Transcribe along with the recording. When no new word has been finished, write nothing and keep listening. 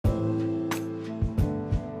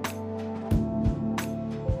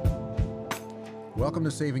Welcome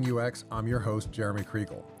to Saving UX. I'm your host, Jeremy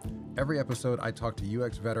Kriegel. Every episode, I talk to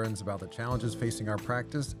UX veterans about the challenges facing our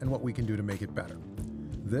practice and what we can do to make it better.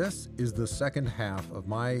 This is the second half of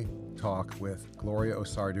my talk with Gloria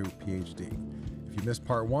Osardu, PhD. If you missed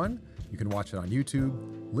part one, you can watch it on YouTube,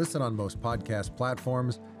 listen on most podcast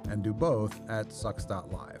platforms, and do both at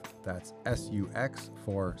sux.live. That's SUX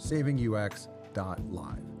for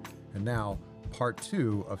savingux.live. And now, part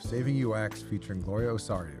two of Saving UX featuring Gloria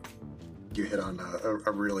Osardu. You hit on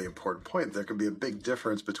a really important point. There can be a big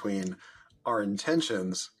difference between our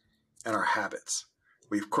intentions and our habits.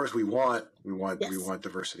 We want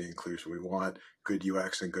diversity and inclusion. We want good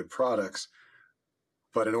UX and good products.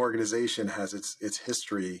 But an organization has its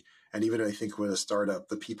history, and even I think with a startup,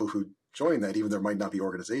 the people who join that, even there might not be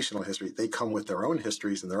organizational history, they come with their own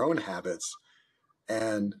histories and their own habits.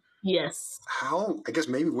 And yes,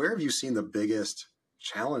 where have you seen the biggest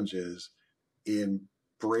challenges in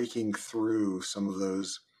breaking through some of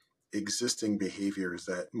those existing behaviors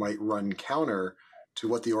that might run counter to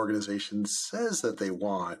what the organization says that they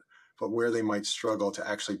want, but where they might struggle to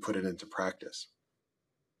actually put it into practice?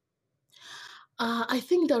 I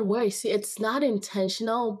think that where I see it's not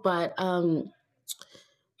intentional, but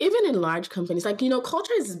even in large companies,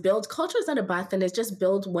 culture is built. Culture is not a bad thing. It's just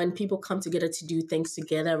built when people come together to do things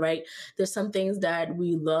together, right? There's some things that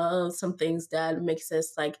we love, some things that makes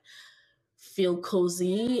us feel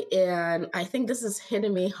cozy. And I think this is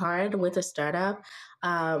hitting me hard with a startup.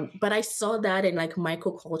 But I saw that in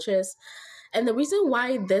microcultures. And the reason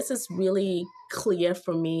why this is really clear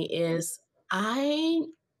for me is I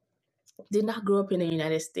did not grow up in the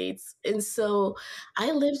United States. And so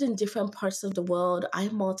I lived in different parts of the world.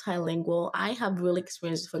 I'm multilingual. I have really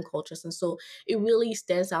experienced different cultures. And so it really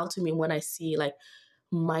stands out to me when I see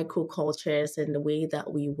microcultures and the way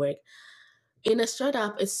that we work. In a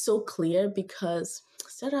startup, it's so clear because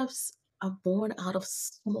startups are born out of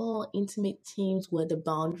small, intimate teams where the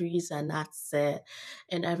boundaries are not set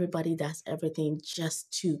and everybody does everything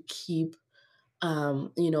just to keep,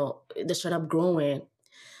 the startup growing.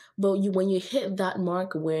 But when you hit that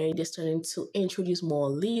mark where they're starting to introduce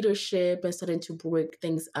more leadership and starting to break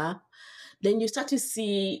things up, then you start to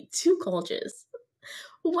see two cultures.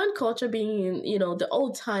 One culture being, the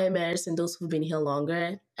old timers and those who've been here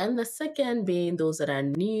longer. And the second being those that are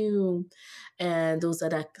new and those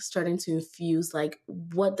that are starting to infuse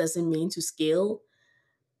what does it mean to scale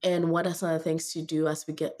and what are some of the things to do as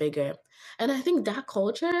we get bigger. And I think that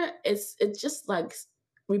culture it's just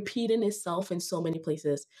repeating itself in so many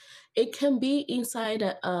places. It can be inside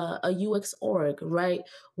a UX org, right?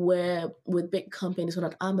 Where with big companies,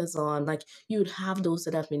 like Amazon, you'd have those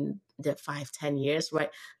that have been there 5-10 years, right?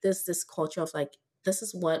 There's this culture of this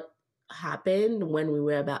is what happened when we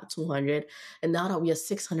were about 200. And now that we are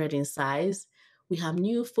 600 in size, we have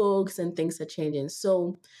new folks and things are changing.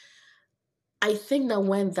 So I think that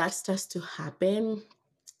when that starts to happen,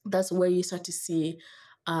 that's where you start to see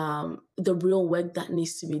the real work that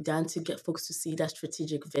needs to be done to get folks to see that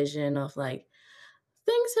strategic vision of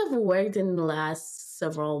things have worked in the last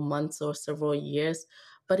several months or several years,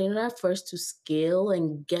 but in order for us to scale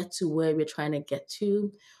and get to where we're trying to get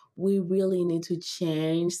to, we really need to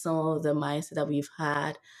change some of the mindset that we've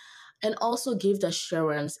had and also give the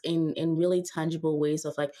assurance in really tangible ways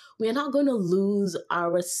of we're not going to lose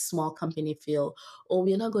our small company feel, or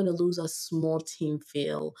we're not going to lose a small team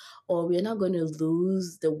feel, or we're not going to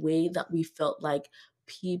lose the way that we felt like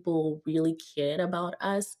people really cared about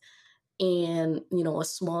us in a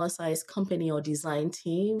smaller size company or design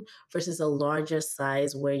team versus a larger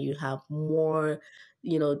size where you have more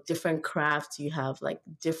different crafts, you have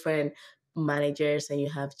different managers, and you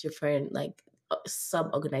have different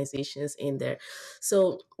sub-organizations in there.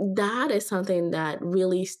 So that is something that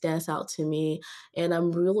really stands out to me, and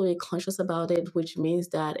I'm really conscious about it, which means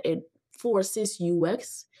that it forces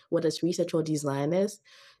UX, whether it's research or designers,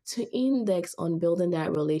 to index on building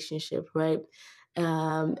that relationship, right?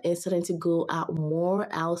 And starting to go out more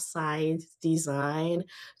outside design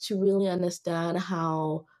to really understand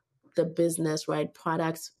how the business, right,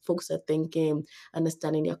 products folks are thinking,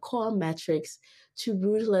 understanding their core metrics, to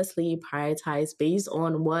ruthlessly prioritize based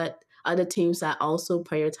on what other teams are also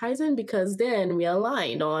prioritizing, because then we are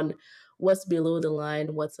aligned on what's below the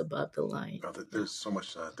line, what's above the line. Well, there's so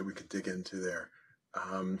much that we could dig into there.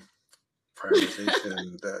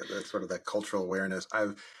 Prioritization, that sort of that cultural awareness.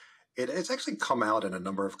 It's actually come out in a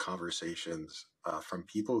number of conversations from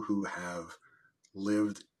people who have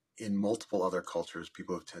lived in multiple other cultures,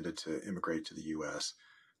 people who have tended to immigrate to the U.S.,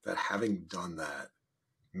 that having done that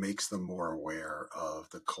makes them more aware of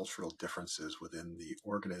the cultural differences within the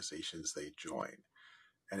organizations they join.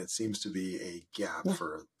 And it seems to be a gap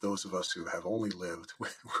for those of us who have only lived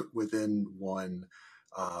within one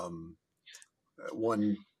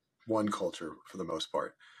culture for the most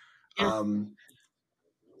part.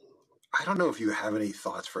 I don't know if you have any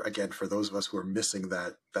thoughts for those of us who are missing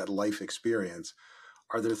that life experience.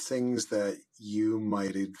 Are there things that you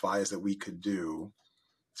might advise that we could do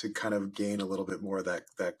to kind of gain a little bit more of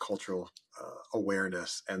that cultural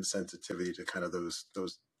awareness and sensitivity to kind of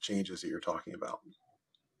those changes that you're talking about?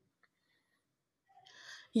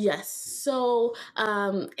 Yes. So,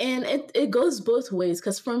 and it goes both ways.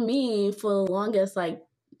 Because for me, for the longest, like,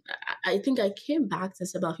 I think I came back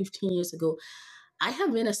this about 15 years ago. I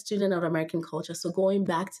have been a student of American culture. So going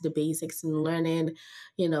back to the basics and learning,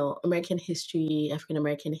 American history, African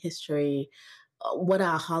American history, what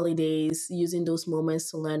are holidays, using those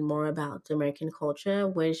moments to learn more about the American culture,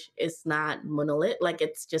 which is not monolith, like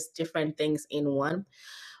it's just different things in one.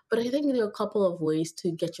 But I think there are a couple of ways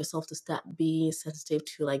to get yourself to start being sensitive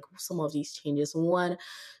to like some of these changes. One,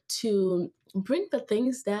 to bring the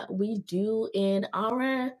things that we do in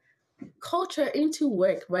our culture into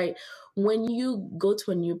work, right? When you go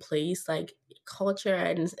to a new place, like culture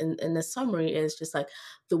and the summary is just like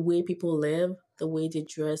the way people live, the way they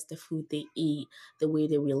dress, the food they eat, the way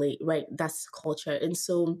they relate, right? That's culture. And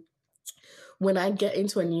so when I get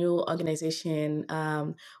into a new organization,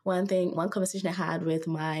 one conversation I had with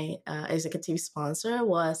my executive sponsor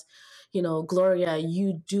was, Gloria,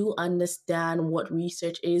 you do understand what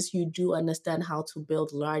research is. You do understand how to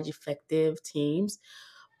build large, effective teams,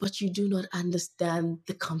 but you do not understand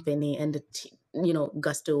the company and the team,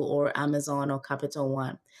 Gusto or Amazon or Capital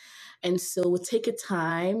One. And so take a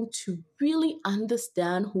time to really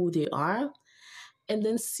understand who they are and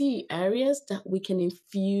then see areas that we can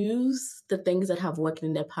infuse the things that have worked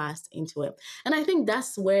in the past into it. And I think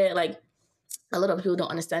that's where like a lot of people don't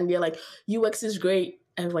understand. They're like, UX is great.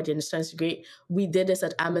 Everybody understands it's great. We did this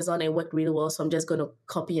at Amazon. It worked really well. So I'm just going to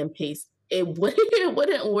copy and paste. It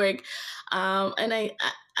wouldn't work. And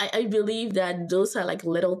I believe that those are like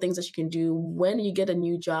little things that you can do when you get a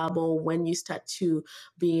new job or when you start to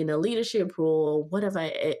be in a leadership role, whatever,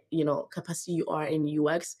 capacity you are in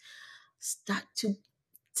UX. Start to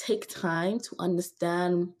take time to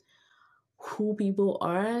understand who people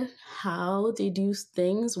are, how they do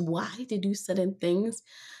things, why they do certain things,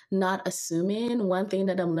 not assuming. One thing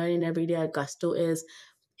that I'm learning every day at Gusto is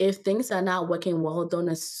if things are not working well, don't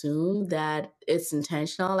assume that it's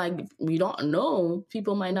intentional. Like, we don't know.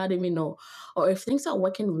 People might not even know. Or if things are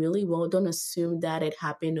working really well, don't assume that it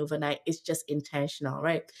happened overnight. It's just intentional,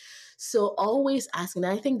 right? So always asking.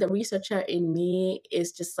 I think the researcher in me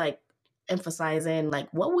is just like emphasizing like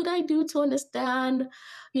what would I do to understand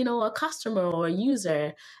a customer or a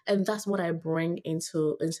user, and that's what I bring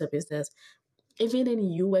into business. Even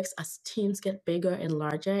in UX, as teams get bigger and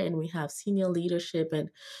larger and we have senior leadership and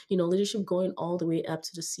leadership going all the way up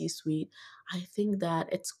to the C-suite, I think that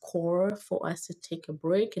it's core for us to take a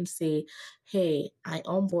break and say, hey, I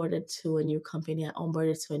onboarded to a new company, I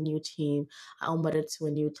onboarded to a new team, I onboarded to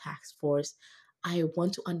a new task force. I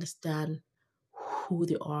want to understand who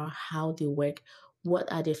they are, how they work,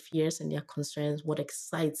 what are their fears and their concerns, what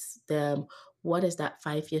excites them, what is that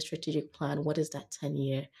 5-year strategic plan, what is that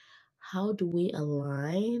 10-year. How do we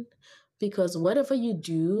align? Because whatever you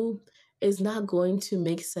do is not going to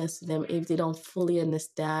make sense to them if they don't fully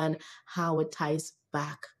understand how it ties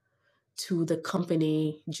back to the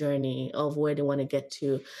company journey of where they want to get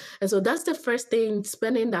to. And so that's the first thing,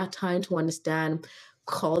 spending that time to understand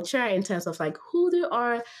culture in terms of like who they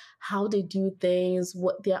are, how they do things,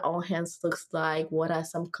 what their all hands looks like, what are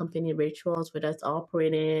some company rituals, whether it's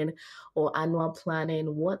operating or annual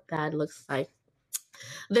planning, what that looks like.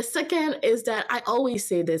 The second is that I always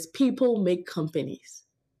say this: people make companies.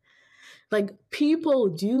 Like, people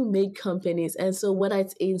do make companies. And so whether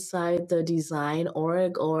it's inside the design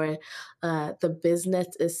org or the business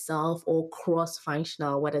itself or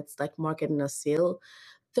cross-functional, whether it's like marketing or sale,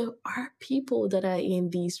 there are people that are in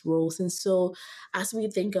these roles. And so as we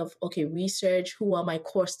think of, okay, research, who are my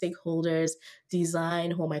core stakeholders,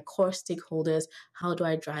 design, who are my core stakeholders, how do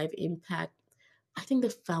I drive impact? I think the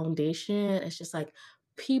foundation is just like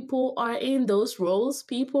people are in those roles,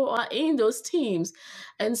 people are in those teams.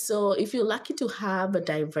 And so if you're lucky to have a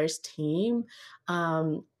diverse team,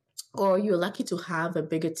 or you're lucky to have a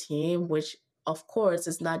bigger team, which of course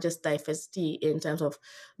it's not just diversity in terms of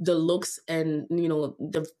the looks and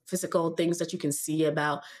the physical things that you can see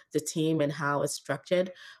about the team and how it's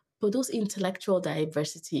structured, but those intellectual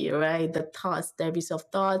diversity, right? The thoughts, diversity of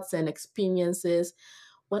thoughts and experiences.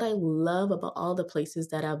 What I love about all the places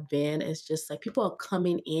that I've been is just like people are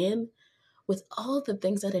coming in with all the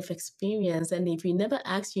things that they've experienced. And if you never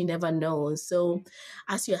ask, you never know. So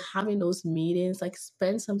as you're having those meetings, like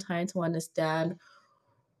spend some time to understand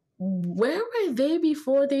where were they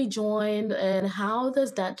before they joined and how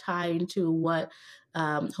does that tie into what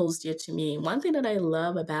holds dear to me. One thing that I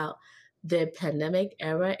love about the pandemic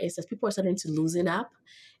era is that people are starting to loosen up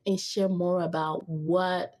and share more about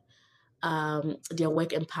what their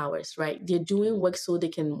work empowers, right? They're doing work so they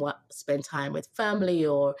can spend time with family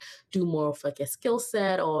or do more of like a skill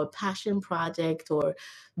set or a passion project or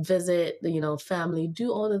visit, family,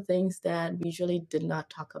 do all the things that we usually did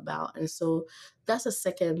not talk about. And so that's the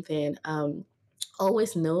second thing.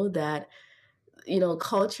 Always know that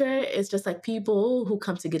culture is just like people who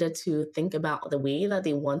come together to think about the way that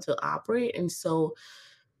they want to operate. And so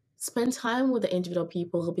spend time with the individual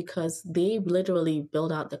people because they literally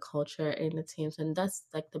build out the culture in the teams. And that's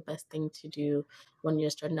like the best thing to do when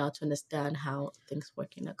you're starting out to understand how things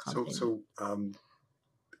work in a company. So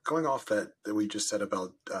going off that we just said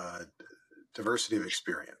about diversity of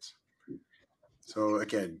experience. So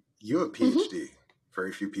again, you have a PhD,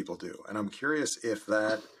 very few people do. And I'm curious if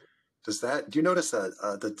do you notice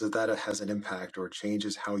that has an impact or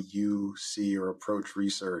changes how you see or approach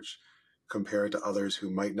research compared to others who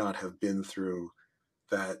might not have been through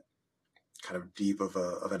that kind of deep of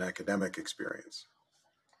an academic experience?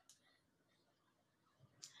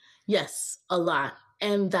 Yes, a lot.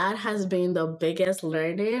 And that has been the biggest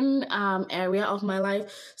learning area of my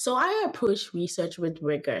life. So I approach research with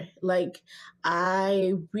rigor. Like,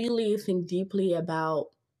 I really think deeply about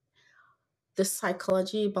the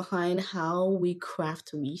psychology behind how we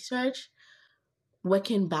craft research,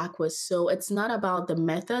 working backwards. So it's not about the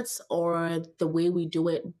methods or the way we do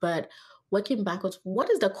it, but working backwards. What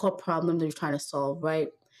is the core problem that you're trying to solve, right?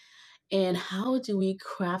 And how do we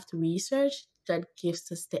craft research that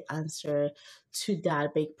gives us the answer to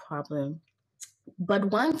that big problem?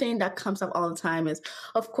 But one thing that comes up all the time is,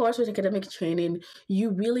 of course, with academic training,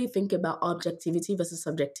 you really think about objectivity versus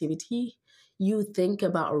subjectivity. You think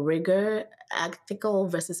about rigor, ethical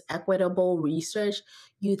versus equitable research.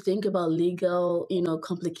 You think about legal,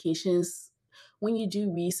 complications. When you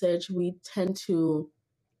do research, we tend to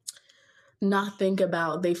not think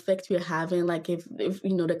about the effect we're having. Like if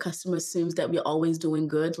the customer assumes that we're always doing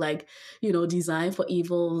good, like design for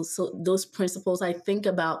evil. So those principles, I think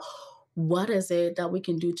about what is it that we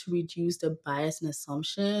can do to reduce the bias and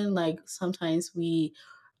assumption. Like sometimes we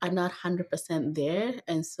are not 100% there,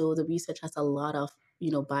 and so the research has a lot of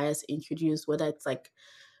bias introduced, whether it's like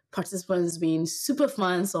participants being super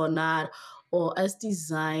fans or not, or us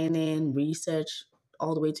designing research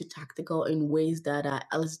all the way to tactical in ways that are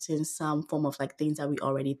eliciting some form of like things that we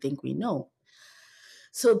already think we know.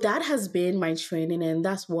 So that has been my training, and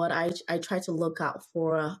that's what I try to look out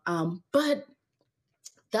for. But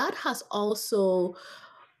that has also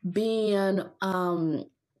been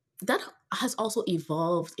that has also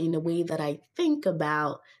evolved in the way that I think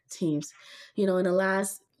about teams. In the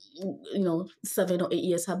last 7 or 8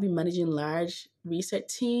 years, I've been managing large research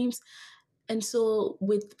teams. And so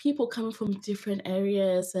with people coming from different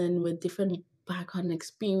areas and with different background and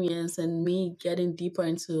experience and me getting deeper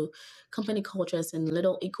into company cultures and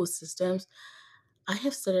little ecosystems, I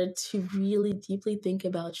have started to really deeply think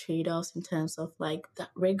about trade-offs in terms of like that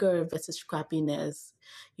rigor versus scrappiness,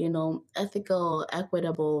 ethical,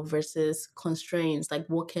 equitable versus constraints. Like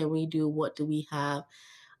what can we do? What do we have?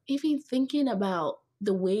 Even thinking about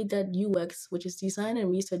the way that UX, which is design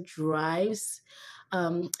and research, drives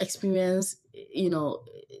experience,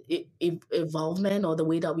 evolvement or the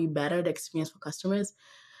way that we better the experience for customers.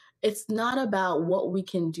 It's not about what we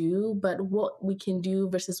can do, but what we can do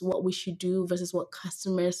versus what we should do versus what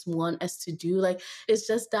customers want us to do. Like it's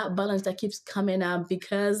just that balance that keeps coming up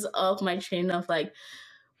because of my training of like,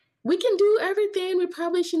 we can do everything. We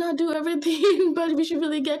probably should not do everything, but we should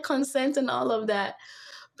really get consent and all of that.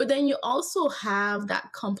 But then you also have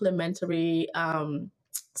that complementary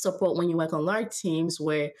support when you work on large teams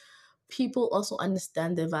where people also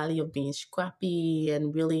understand the value of being scrappy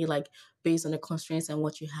and really like based on the constraints and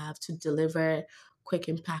what you have to deliver quick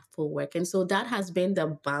impactful work. And so that has been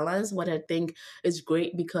the balance, what I think is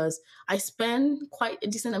great, because I spend quite a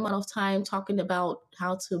decent amount of time talking about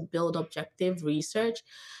how to build objective research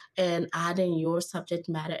and adding your subject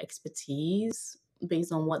matter expertise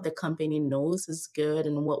based on what the company knows is good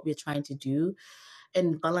and what we're trying to do,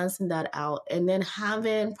 and balancing that out. And then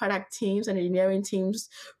having product teams and engineering teams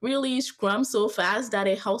really scrum so fast that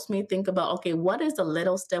it helps me think about, okay, what is the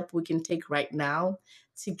little step we can take right now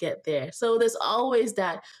to get there? So there's always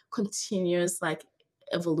that continuous like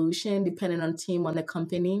evolution depending on team, on the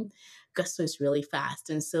company. Gusto is really fast.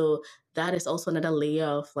 And so that is also another layer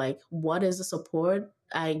of like, what is the support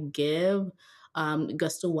I give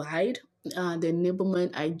Gusto wide, the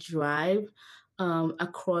enablement I drive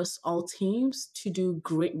across all teams to do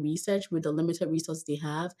great research with the limited resources they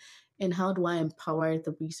have, and how do I empower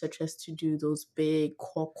the researchers to do those big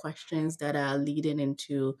core questions that are leading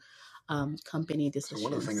into company So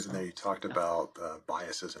one of the things decisions. in there you talked Yeah. about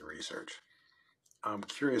biases in research. I'm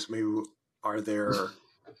curious, maybe are there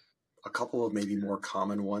a couple of maybe more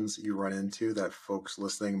common ones that you run into that folks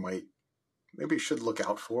listening might maybe should look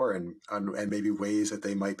out for, and maybe ways that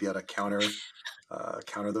they might be able to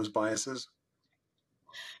counter those biases?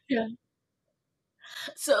 Yeah.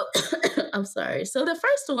 So I'm sorry. So the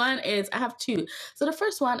first one is I have two. So the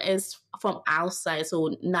first one is from outside,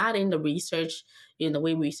 so not in the research, in the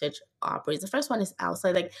way research operates. The first one is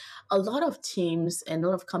outside. Like a lot of teams and a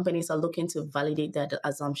lot of companies are looking to validate their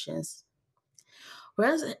assumptions.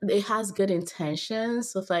 Whereas it has good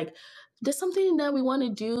intentions of like, there's something that we want to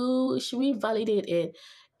do. Should we validate it?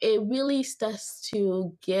 It really starts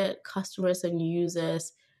to get customers and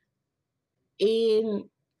users in,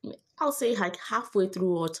 I'll say like halfway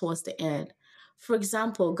through or towards the end. For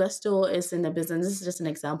example, Gusto is in the business. This is just an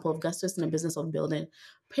example of Gusto is in the business of building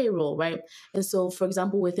payroll, right? And so, for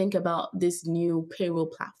example, we think about this new payroll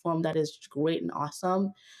platform that is great and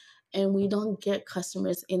awesome, and we don't get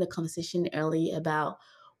customers in the conversation early about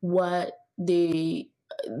what they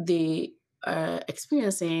are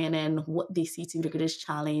experiencing and what they see to be the greatest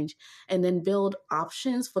challenge, and then build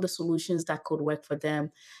options for the solutions that could work for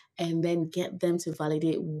them, and then get them to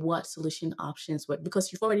validate what solution options work,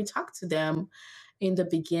 because you've already talked to them in the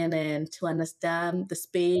beginning to understand the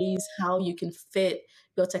space, how you can fit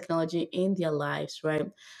your technology in their lives, right?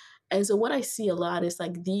 And so what I see a lot is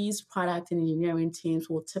like these product and engineering teams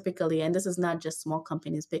will typically, and this is not just small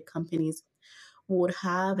companies, big companies, would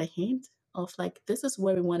have a hint of like, this is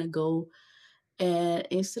where we want to go. And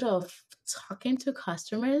instead of talking to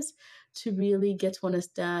customers to really get to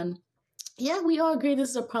understand, yeah, we all agree this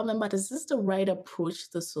is a problem, but is this the right approach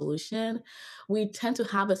to the solution? We tend to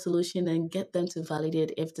have a solution and get them to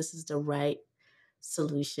validate if this is the right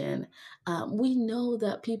solution. We know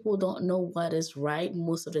that people don't know what is right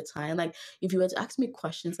most of the time. Like if you were to ask me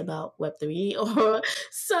questions about Web3 or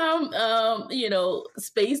some,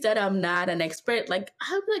 space that I'm not an expert, like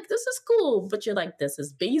I'm like, this is cool, but you're like, this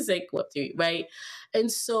is basic Web3, right?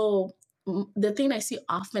 And so the thing I see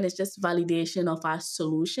often is just validation of our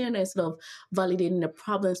solution instead of validating the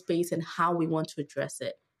problem space and how we want to address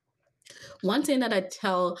it. One thing that I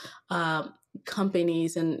tell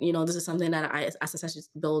companies, and this is something that I, as I said,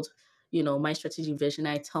 build, my strategic vision.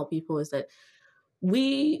 I tell people is that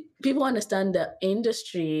people understand the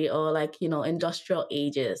industry, or like industrial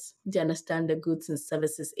ages. They understand the goods and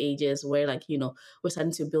services ages, where like we're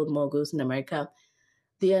starting to build more goods in America.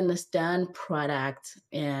 They understand product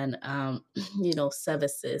and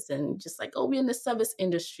services, and just like, oh, we're in the service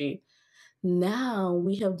industry. Now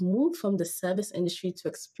we have moved from the service industry to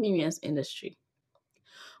experience industry,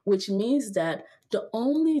 which means that the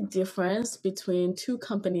only difference between two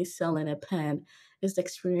companies selling a pen is the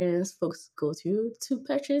experience folks go to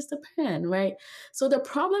purchase the pen, right? So the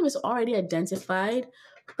problem is already identified,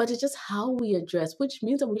 but it's just how we address, which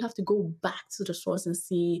means that we have to go back to the source and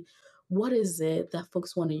see what is it that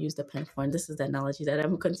folks want to use the pen for. And this is the analogy that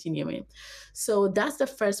I'm continuing. So that's the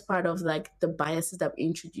first part of like the biases that we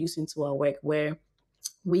introduce into our work, where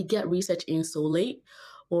we get research in so late,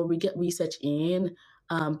 or we get research in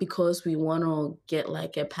because we want to get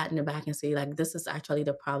like a pat in the back and say like, this is actually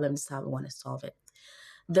the problem, this is how we want to solve it.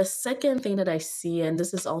 The second thing that I see, and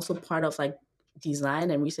this is also part of like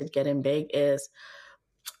design and research getting big, is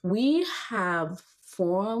we have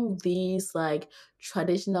formed these like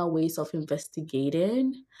traditional ways of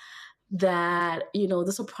investigating that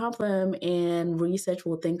there's a problem in research.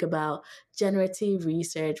 We'll think about generative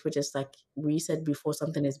research, which is like research before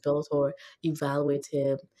something is built, or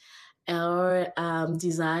evaluative. Our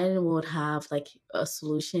design would have like a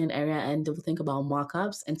solution area, and they'll think about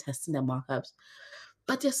markups and testing the markups.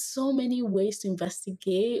 But there's so many ways to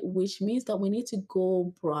investigate, which means that we need to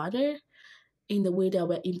go broader in the way that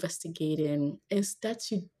we're investigating, and start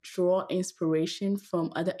to draw inspiration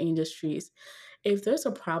from other industries. If there's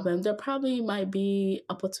a problem, there probably might be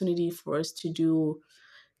opportunity for us to do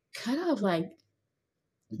kind of like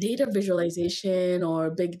data visualization or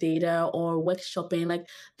big data or workshopping, like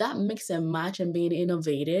that mix and match and being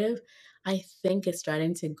innovative. I think it's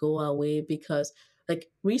starting to go away, because like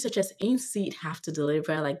researchers in seat have to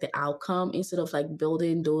deliver like the outcome instead of like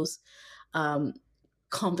building those um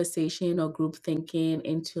conversation or group thinking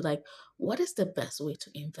into like what is the best way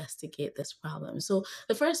to investigate this problem. So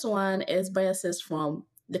the first one is biases from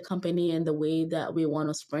the company and the way that we want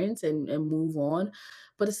to sprint and move on.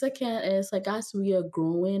 But the second is like as we are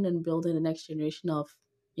growing and building the next generation of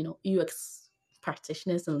UX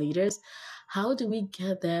practitioners and leaders, how do we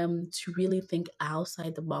get them to really think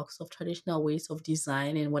outside the box of traditional ways of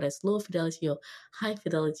designing, whether it's low fidelity or high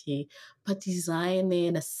fidelity, but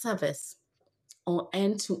designing a service or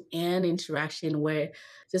end-to-end interaction where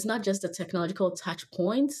there's not just the technological touch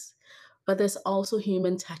points, but there's also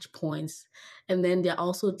human touch points. And then there are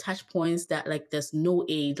also touch points that like there's no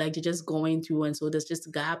aid, like you're just going through, and so there's just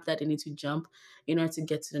a gap that you need to jump in order to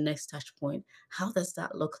get to the next touch point. How does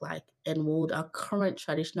that look like? And would our current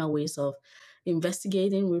traditional ways of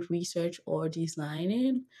investigating with research or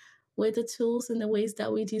designing with the tools and the ways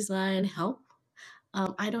that we design help?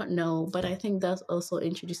 I don't know, but I think that also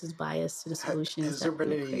introduces bias to the solutions Has there that been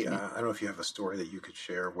we're any? creating. I don't know if you have a story that you could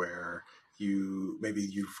share where you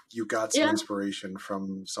got some Yeah. inspiration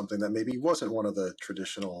from something that maybe wasn't one of the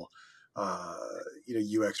traditional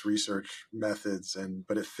UX research methods,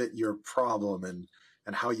 but it fit your problem,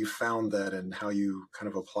 and how you found that and how you kind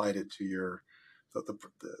of applied it to your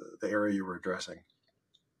the area you were addressing.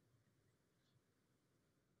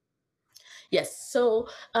 Yes. So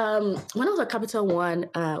when I was at Capital One,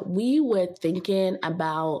 we were thinking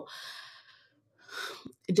about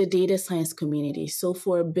the data science community. So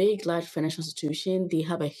for a big, large financial institution, they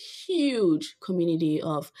have a huge community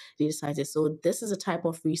of data scientists. So this is a type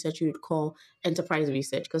of research you would call enterprise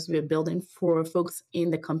research because we're building for folks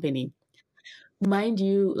in the company. Mind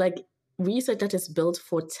you, like research that is built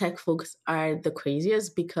for tech folks are the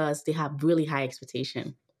craziest because they have really high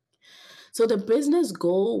expectation. So the business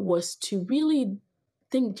goal was to really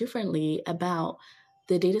think differently about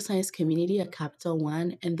the data science community at Capital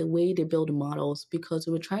One and the way they build models because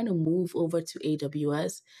we were trying to move over to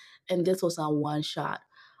AWS. And this was our one shot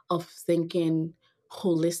of thinking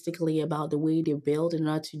holistically about the way they build in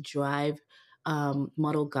order to drive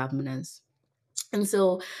model governance. And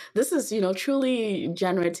so this is, truly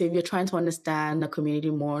generative. You're trying to understand the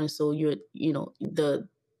community more. And so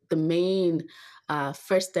the main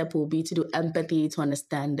first step will be to do empathy to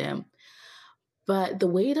understand them. But the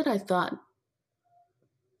way that I thought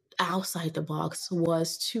outside the box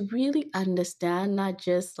was to really understand not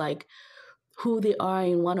just like who they are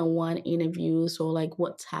in one-on-one interviews or like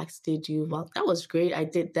what tasks they do. Well, that was great. I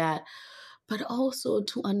did that. But also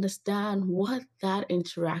to understand what that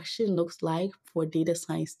interaction looks like for data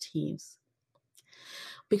science teams.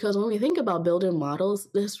 Because when we think about building models,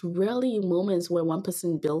 there's rarely moments where one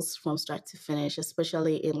person builds from start to finish,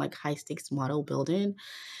 especially in like high stakes model building.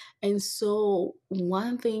 And so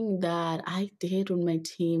one thing that I did with my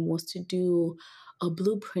team was to do a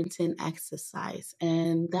blueprinting exercise.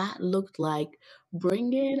 And that looked like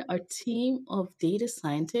bringing a team of data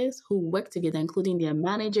scientists who work together, including their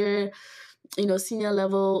manager, senior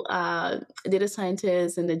level data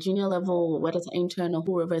scientists and the junior level, whether it's intern or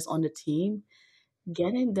whoever is on the team,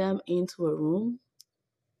 getting them into a room,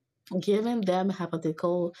 giving them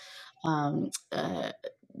hypothetical um, uh,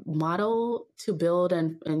 model to build,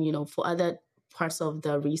 and for other parts of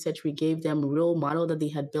the research, we gave them real model that they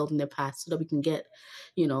had built in the past, so that we can get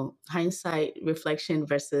hindsight reflection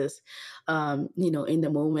versus in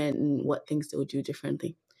the moment and what things they would do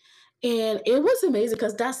differently. And it was amazing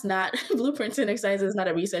because that's not blueprinting exercise is not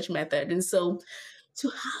a research method. And so to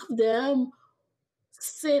have them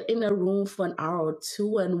sit in a room for an hour or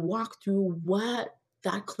two and walk through what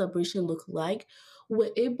that collaboration looked like,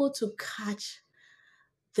 we're able to catch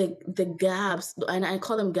the gaps, and I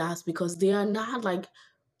call them gaps because they are not like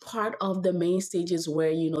part of the main stages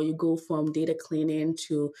where you go from data cleaning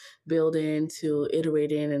to building to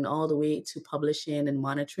iterating and all the way to publishing and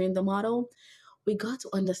monitoring the model. We got to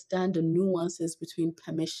understand the nuances between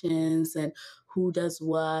permissions and who does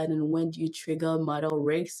what and when do you trigger model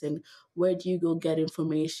rigs and where do you go get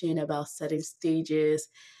information about certain stages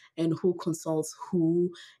and who consults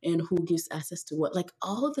who and who gives access to what, like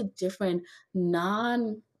all the different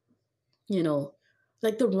non you know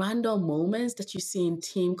like the random moments that you see in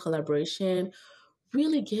team collaboration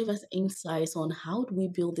really gave us insights on how do we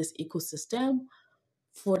build this ecosystem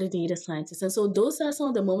for the data scientists. And so those are some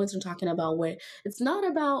of the moments I'm talking about where it's not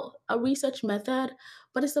about a research method,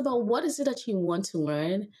 but it's about what is it that you want to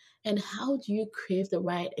learn and how do you create the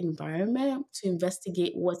right environment to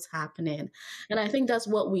investigate what's happening. And I think that's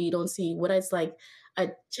what we don't see, whether it's like a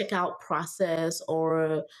checkout process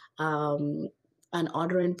or um, an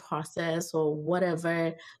ordering process or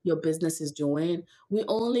whatever your business is doing. We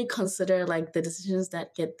only consider like the decisions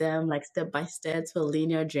that get them like step by step to a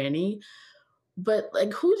linear journey, But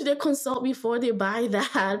like, who do they consult before they buy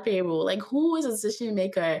that payroll? Like, who is a decision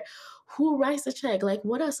maker? Who writes the check? Like,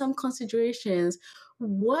 what are some considerations?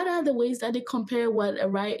 What are the ways that they compare what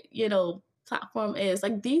a platform is?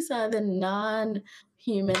 Like, these are the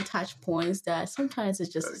non-human touch points that sometimes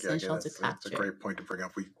it's just essential to capture. That's a great point to bring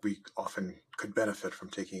up. We often could benefit from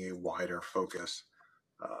taking a wider focus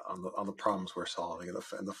on the problems we're solving and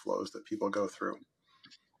the flows that people go through.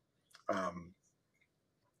 I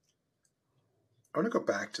want to go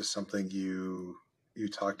back to something you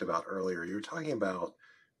talked about earlier. You were talking about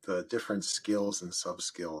the different skills and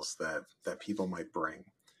sub-skills that people might bring.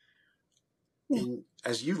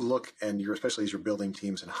 As you look, and especially as you're building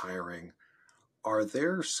teams and hiring, are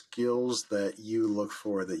there skills that you look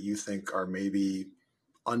for that you think are maybe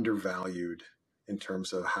undervalued in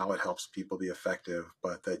terms of how it helps people be effective,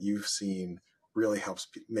 but that you've seen really helps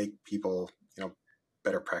make people,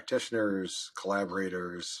 better practitioners,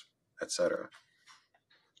 collaborators, etc.?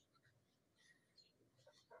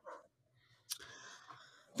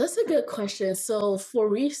 That's a good question. So for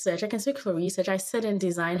research, I can speak for research. I sit in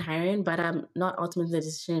design hiring, but I'm not ultimately the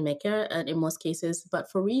decision maker in most cases. But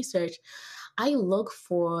for research, I look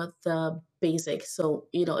for the basics. So,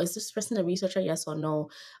 is this person a researcher? Yes or no?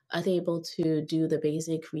 Are they able to do the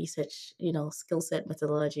basic research, skill set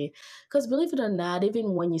methodology? Because believe it or not,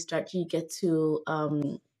 even when you start, you get to,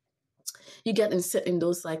 you get and sit in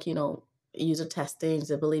those user testing,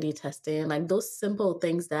 usability testing, like those simple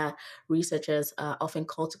things that researchers are often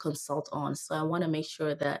called to consult on. So I want to make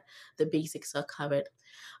sure that the basics are covered.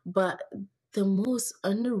 But the most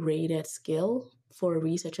underrated skill for a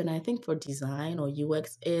researcher, and I think for design or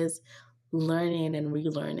UX, is learning and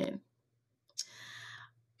relearning.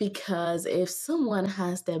 Because if someone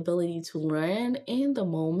has the ability to learn in the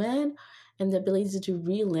moment and the ability to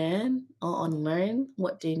relearn or unlearn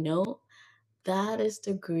what they know, that is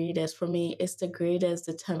the greatest, for me, it's the greatest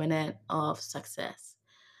determinant of success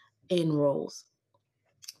in roles.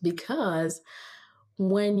 Because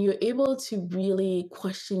when you're able to really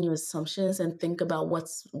question your assumptions and think about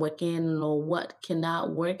what's working or what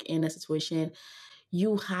cannot work in a situation,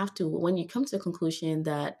 you have to, when you come to a conclusion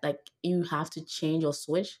that you have to change or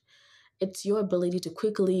switch, it's your ability to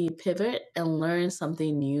quickly pivot and learn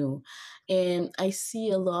something new. And I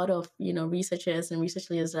see a lot of, researchers and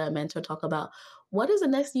research leaders that I mentor talk about, what is the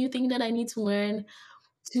next new thing that I need to learn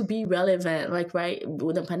to be relevant? Like, right,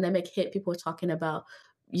 when the pandemic hit, people were talking about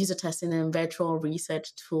user testing and virtual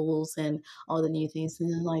research tools and all the new things.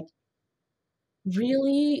 And then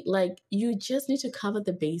really, you just need to cover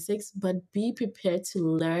the basics, but be prepared to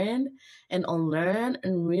learn and unlearn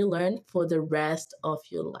and relearn for the rest of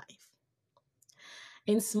your life.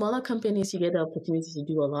 In smaller companies, you get the opportunity to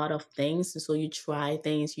do a lot of things. So you try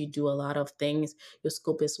things, you do a lot of things, your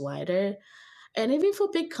scope is wider. And even for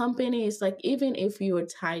big companies, even if you are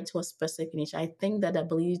tied to a specific niche, I think that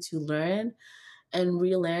ability to learn and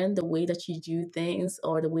relearn the way that you do things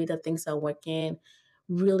or the way that things are working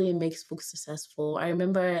really makes folks successful. I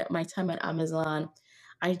remember my time at Amazon,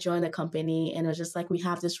 I joined the company and it was just we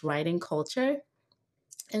have this writing culture.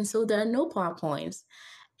 And so there are no PowerPoints.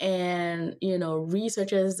 And,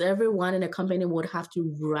 researchers, everyone in the company would have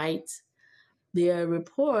to write their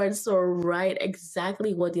reports or write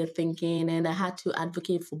exactly what they're thinking. And I had to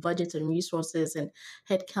advocate for budgets and resources and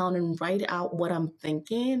headcount and write out what I'm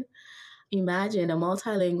thinking. Imagine a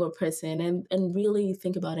multilingual person and really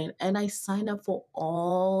think about it. And I signed up for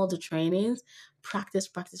all the trainings, practice,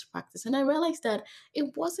 practice, practice. And I realized that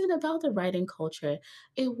it wasn't about the writing culture.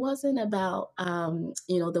 It wasn't about,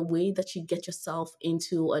 the way that you get yourself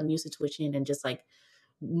into a new situation and just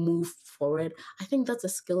move forward. I think that's a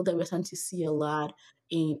skill that we're starting to see a lot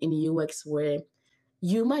in UX, where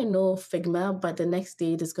you might know Figma, but the next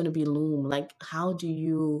day there's going to be Loom. How do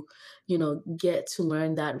you, get to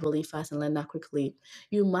learn that really fast and learn that quickly?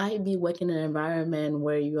 You might be working in an environment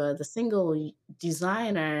where you are the single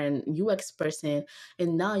designer and UX person,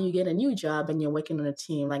 and now you get a new job and you're working on a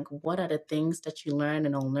team. What are the things that you learn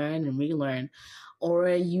and unlearn and relearn? Or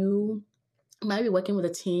you might be working with a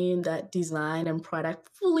team that design and product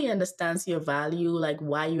fully understands your value,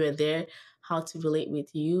 why you are there, how to relate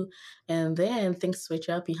with you. And then things switch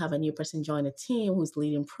up. You have a new person join the team who's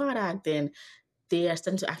leading product, and they are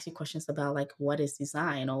starting to ask you questions about what is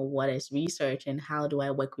design or what is research and how do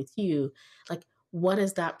I work with you? What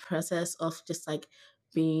is that process of just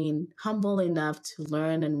being humble enough to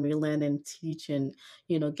learn and relearn and teach and,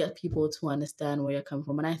 get people to understand where you're coming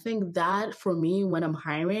from. And I think that for me, when I'm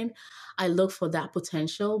hiring, I look for that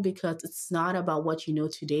potential, because it's not about what you know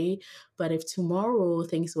today, but if tomorrow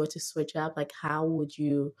things were to switch up, how would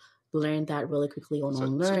you learn that really quickly or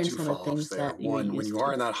learn some of the things that you One, when you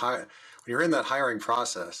are in that when you're in that hiring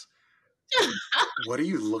process, what are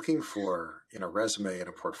you looking for in a resume and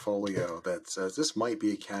a portfolio that says this might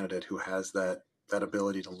be a candidate who has that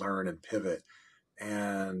ability to learn and pivot?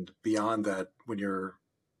 And beyond that, when you're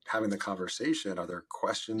having the conversation, are there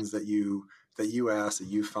questions that you ask that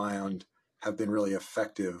you found have been really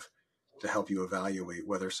effective to help you evaluate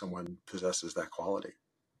whether someone possesses that quality?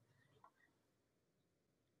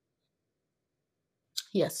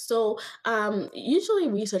 Yes. So usually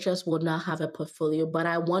researchers would not have a portfolio, but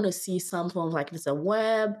I want to see some form of like it's a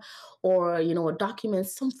web or, a document,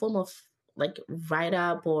 some form of like write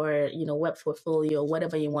up or, web portfolio,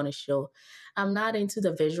 whatever you want to show. I'm not into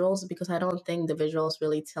the visuals because I don't think the visuals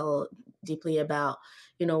really tell deeply about,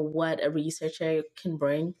 what a researcher can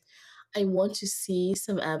bring. I want to see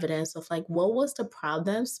some evidence of like what was the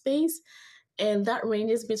problem space, and that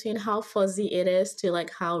ranges between how fuzzy it is to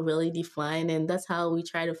like how really defined, and that's how we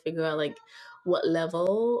try to figure out like what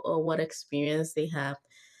level or what experience they have.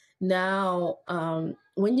 Now,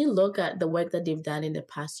 when you look at the work that they've done in the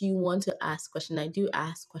past, you want to ask questions. I do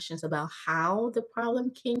ask questions about how the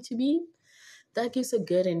problem came to be. That gives a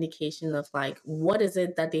good indication of like what is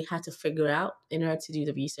it that they had to figure out in order to do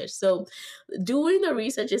the research. So doing the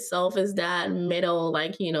research itself is that middle,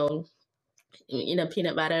 like, peanut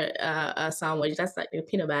butter sandwich. That's like the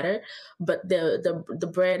peanut butter, but the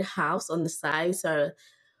bread halves on the sides are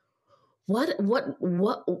what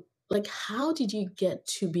like how did you get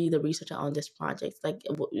to be the researcher on this project? Like,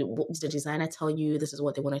 what did the designer tell you this is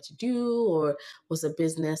what they wanted to do, or was the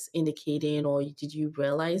business indicating, or did you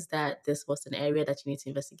realize that this was an area that you need to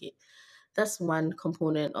investigate? That's one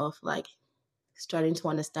component of like starting to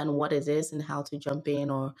understand what it is and how to jump in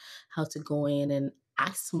or how to go in and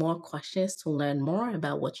ask more questions to learn more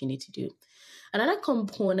about what you need to do. Another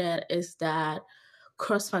component is that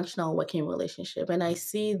cross-functional working relationship. And I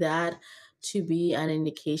see that to be an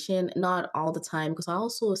indication, not all the time, because I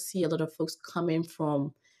also see a lot of folks coming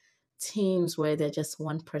from teams where they're just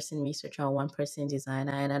one person researcher or one person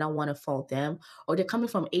designer, and I don't want to fault them. Or they're coming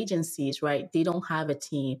from agencies, right? They don't have a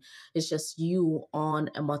team. It's just you on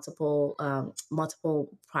a multiple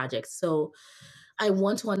projects. So I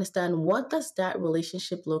want to understand, what does that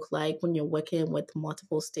relationship look like when you're working with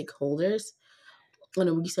multiple stakeholders on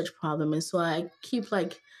a research problem. And so I keep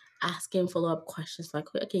like asking follow-up questions like,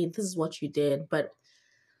 okay, this is what you did, but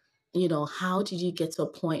how did you get to a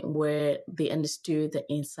point where they understood the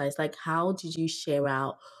insights? Like, how did you share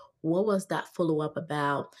out? What was that follow up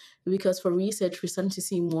about? Because for research, we're starting to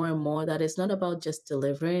see more and more that it's not about just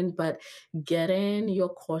delivering, but getting your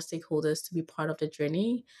core stakeholders to be part of the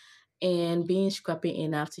journey and being scrappy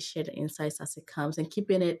enough to share the insights as it comes and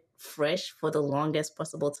keeping it fresh for the longest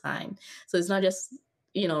possible time. So it's not just,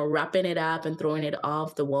 wrapping it up and throwing it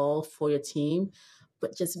off the wall for your team,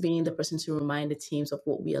 but just being the person to remind the teams of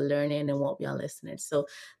what we are learning and what we are listening. So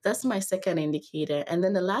that's my second indicator. And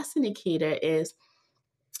then the last indicator is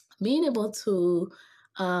being able to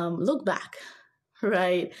look back,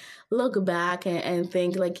 right? Look back and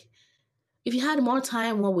think like, if you had more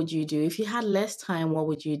time, what would you do? If you had less time, what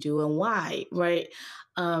would you do and why, right?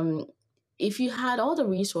 Um, if you had all the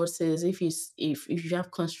resources, if you have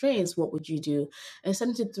constraints, what would you do? And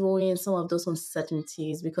starting to throw in some of those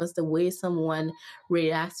uncertainties, because the way someone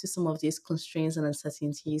reacts to some of these constraints and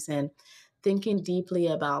uncertainties, and thinking deeply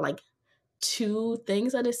about like two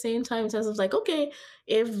things at the same time in terms of like, okay,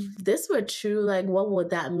 if this were true, like what would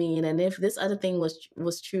that mean? And if this other thing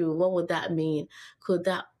was true, what would that mean? Could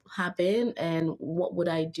that happen? And what would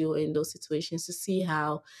I do in those situations, to see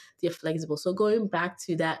how they're flexible? So going back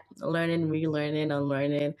to that learning, relearning,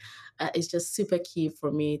 unlearning, is just super key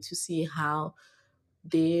for me to see how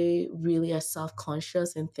they really are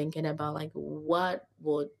self-conscious and thinking about like what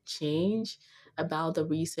would change about the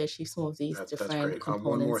research if some of these different that's great. components.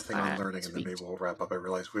 One more thing on learning, and then maybe we'll wrap up. I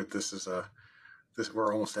realize we're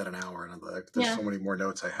almost at an hour, and there's so many more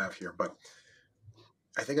notes I have here. But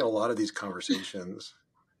I think in a lot of these conversations,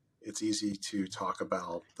 it's easy to talk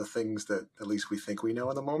about the things that at least we think we know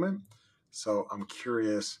in the moment. So I'm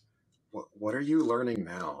curious, what are you learning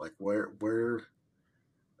now? Like what are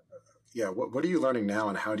you learning now,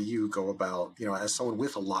 and how do you go about, as someone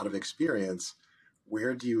with a lot of experience,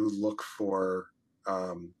 where do you look for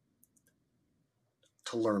to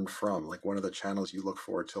learn from? Like, what are the channels you look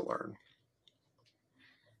for to learn?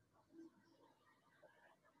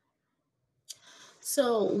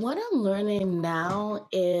 So what I'm learning now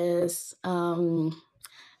is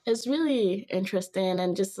it's really interesting,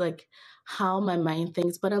 and just like how my mind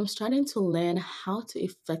thinks, but I'm starting to learn how to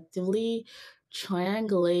effectively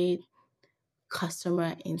triangulate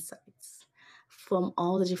customer insights from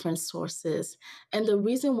all the different sources. And the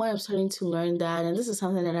reason why I'm starting to learn that, and this is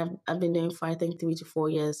something that I've been doing for I think 3 to 4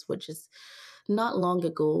 years, which is not long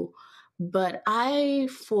ago. But I,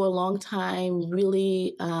 for a long time,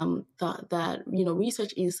 really thought that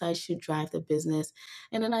research insights should drive the business,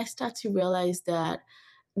 and then I start to realize that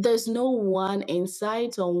there's no one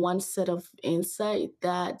insight or one set of insight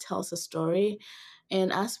that tells a story.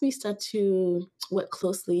 And as we start to work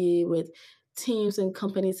closely with teams and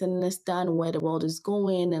companies and understand where the world is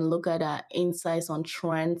going and look at insights on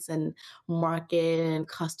trends and market and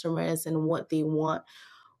customers and what they want,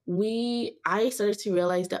 I started to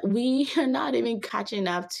realize that we are not even catching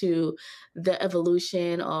up to the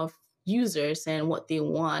evolution of users and what they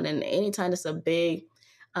want. And anytime there's a big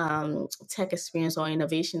tech experience or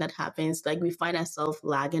innovation that happens, like we find ourselves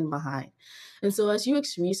lagging behind. And so as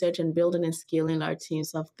UX research and building and scaling our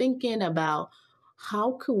teams, I'm thinking about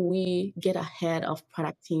how can we get ahead of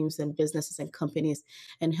product teams and businesses and companies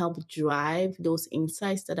and help drive those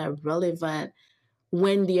insights that are relevant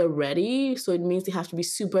when they are ready. So it means they have to be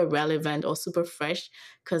super relevant or super fresh,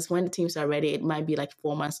 because when the teams are ready, it might be like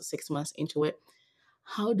 4 months or 6 months into it.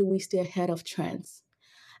 How do we stay ahead of trends?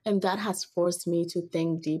 And that has forced me to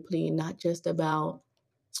think deeply, not just about,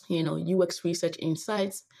 UX research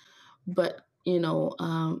insights, but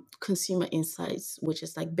consumer insights, which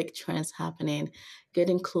is like big trends happening,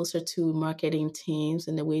 getting closer to marketing teams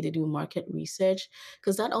and the way they do market research,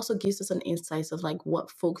 because that also gives us an insight of like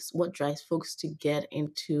what drives folks to get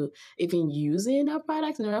into even using our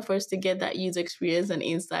products in order for us to get that user experience and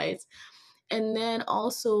insights. And then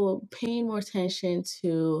also paying more attention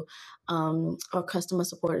to our customer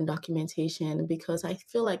support and documentation, because I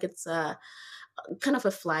feel like it's kind of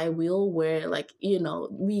a flywheel where, like,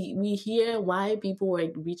 we hear why people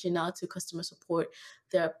are reaching out to customer support.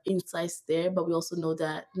 There are insights there, but we also know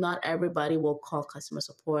that not everybody will call customer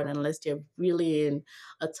support unless they're really in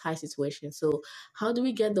a tight situation. So how do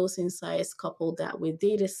we get those insights, couple that with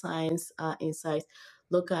data science insights,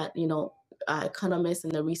 look at economists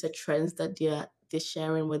and the research trends that they're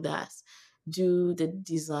sharing with us, do the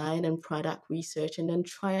design and product research, and then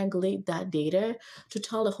triangulate that data to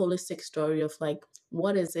tell a holistic story of like,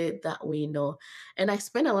 what is it that we know. And I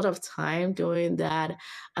spent a lot of time doing that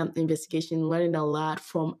investigation, learning a lot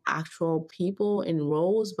from actual people in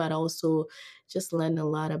roles, but also just learning a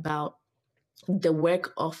lot about the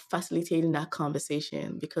work of facilitating that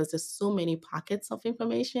conversation, because there's so many pockets of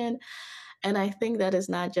information. And I think that is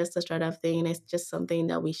not just a startup thing, it's just something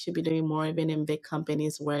that we should be doing more, even in big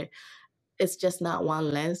companies, where it's just not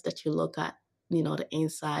one lens that you look at, the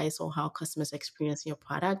insights or how customers experience your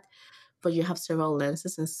product, but you have several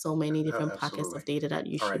lenses and so many different pockets of data that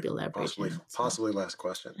you should be leveraging. Possibly last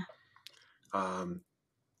question.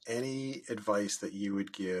 Any advice that you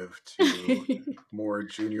would give to more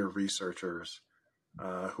junior researchers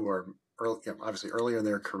who are obviously earlier in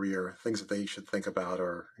their career, things that they should think about,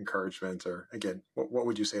 or encouragement, or again, what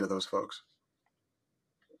would you say to those folks?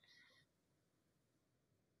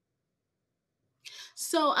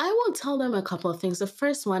 So I will tell them a couple of things. The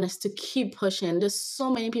first one is to keep pushing. There's so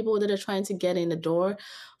many people that are trying to get in the door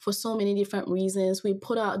for so many different reasons. We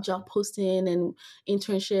put out job posting and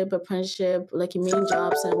internship, apprenticeship, like main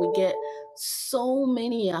jobs, and we get so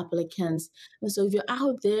many applicants. And so if you're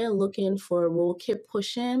out there looking for a role, keep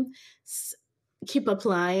pushing, keep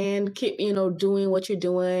applying, keep doing what you're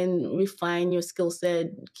doing, refine your skill set,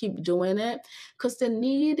 keep doing it, because the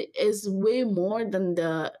need is way more than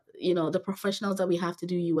the professionals that we have to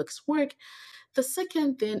do UX work. The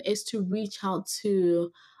second thing is to reach out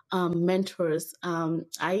to mentors.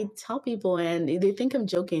 I tell people, and they think I'm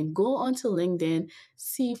joking, go onto LinkedIn,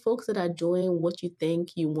 see folks that are doing what you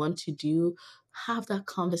think you want to do, have that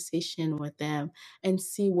conversation with them, and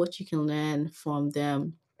see what you can learn from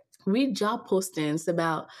them. Read job postings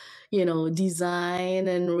about design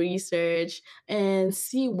and research, and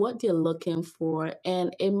see what they're looking for.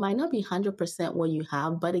 And it might not be 100% what you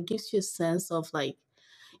have, but it gives you a sense of like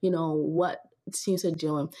what teams are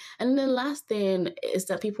doing. And the last thing is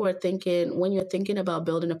that people are thinking, when you're thinking about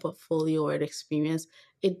building a portfolio or an experience,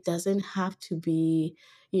 it doesn't have to be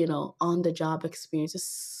on the job experience. There's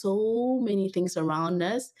so many things around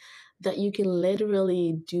us that you can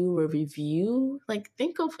literally do a review. Like,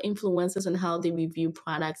 think of influencers and how they review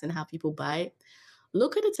products and how people buy it.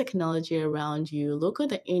 Look at the technology around you. Look at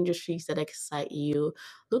the industries that excite you.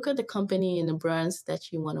 Look at the company and the brands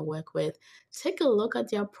that you want to work with. Take a look at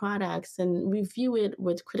their products and review it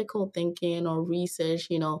with critical thinking or research,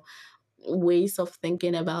 ways of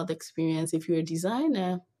thinking about the experience. If you're a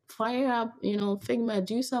designer, fire up, Figma,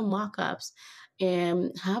 do some mock-ups,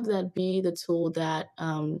 and have that be the tool that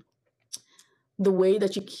the way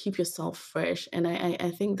that you keep yourself fresh. And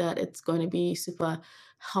I think that it's going to be super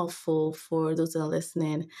helpful for those that are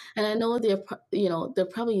listening. And I know there are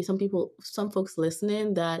probably some folks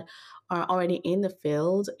listening that are already in the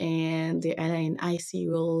field and they're either in IC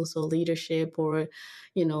roles or leadership or,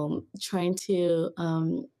 trying to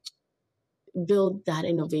build that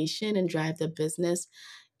innovation and drive the business.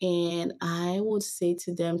 And I would say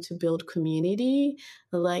to them to build community.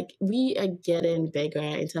 Like, we are getting bigger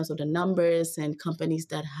in terms of the numbers and companies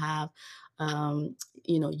that have,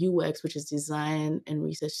 UX, which is design and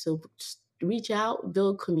research. So just reach out,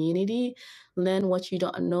 build community, learn what you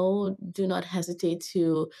don't know. Do not hesitate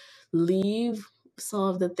to leave some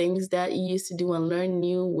of the things that you used to do and learn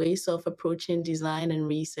new ways of approaching design and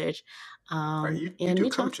research. Right. You And do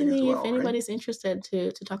reach out to coaching as me if well, right? anybody's interested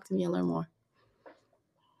to talk to me and learn more.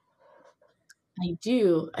 I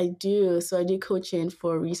do. I do. So I do coaching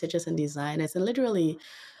for researchers and designers and literally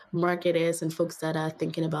marketers and folks that are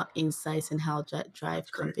thinking about insights and how to drive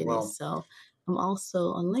That's great. companies. Well, So I'm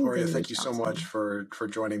also on Gloria, LinkedIn. thank you Reach so out to much me. for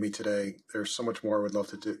joining me today. There's so much more I would love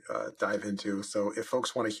to dive into. So if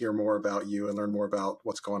folks want to hear more about you and learn more about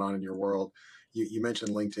what's going on in your world, you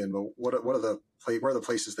mentioned LinkedIn, but where are the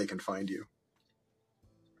places they can find you?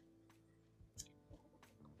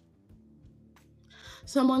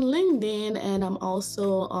 So I'm on LinkedIn and I'm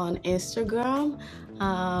also on Instagram.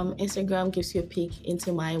 Instagram gives you a peek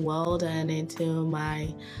into my world and into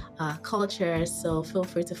my culture. So feel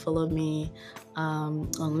free to follow me on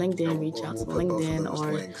LinkedIn, reach out We'll to put both of LinkedIn, those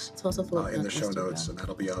or links to also follow me in on the show notes, Instagram. and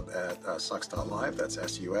that'll be up at sux.live. That's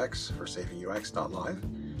SUX for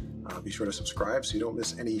savingux.live. Be sure to subscribe so you don't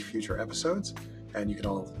miss any future episodes. And you can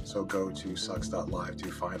also go to sux.live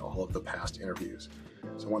to find all of the past interviews.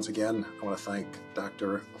 So once again, I want to thank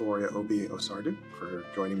Dr. Gloria Obi-Osardu for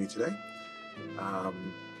joining me today.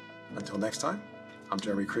 Until next time, I'm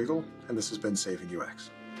Jeremy Kriegel, and this has been Saving UX.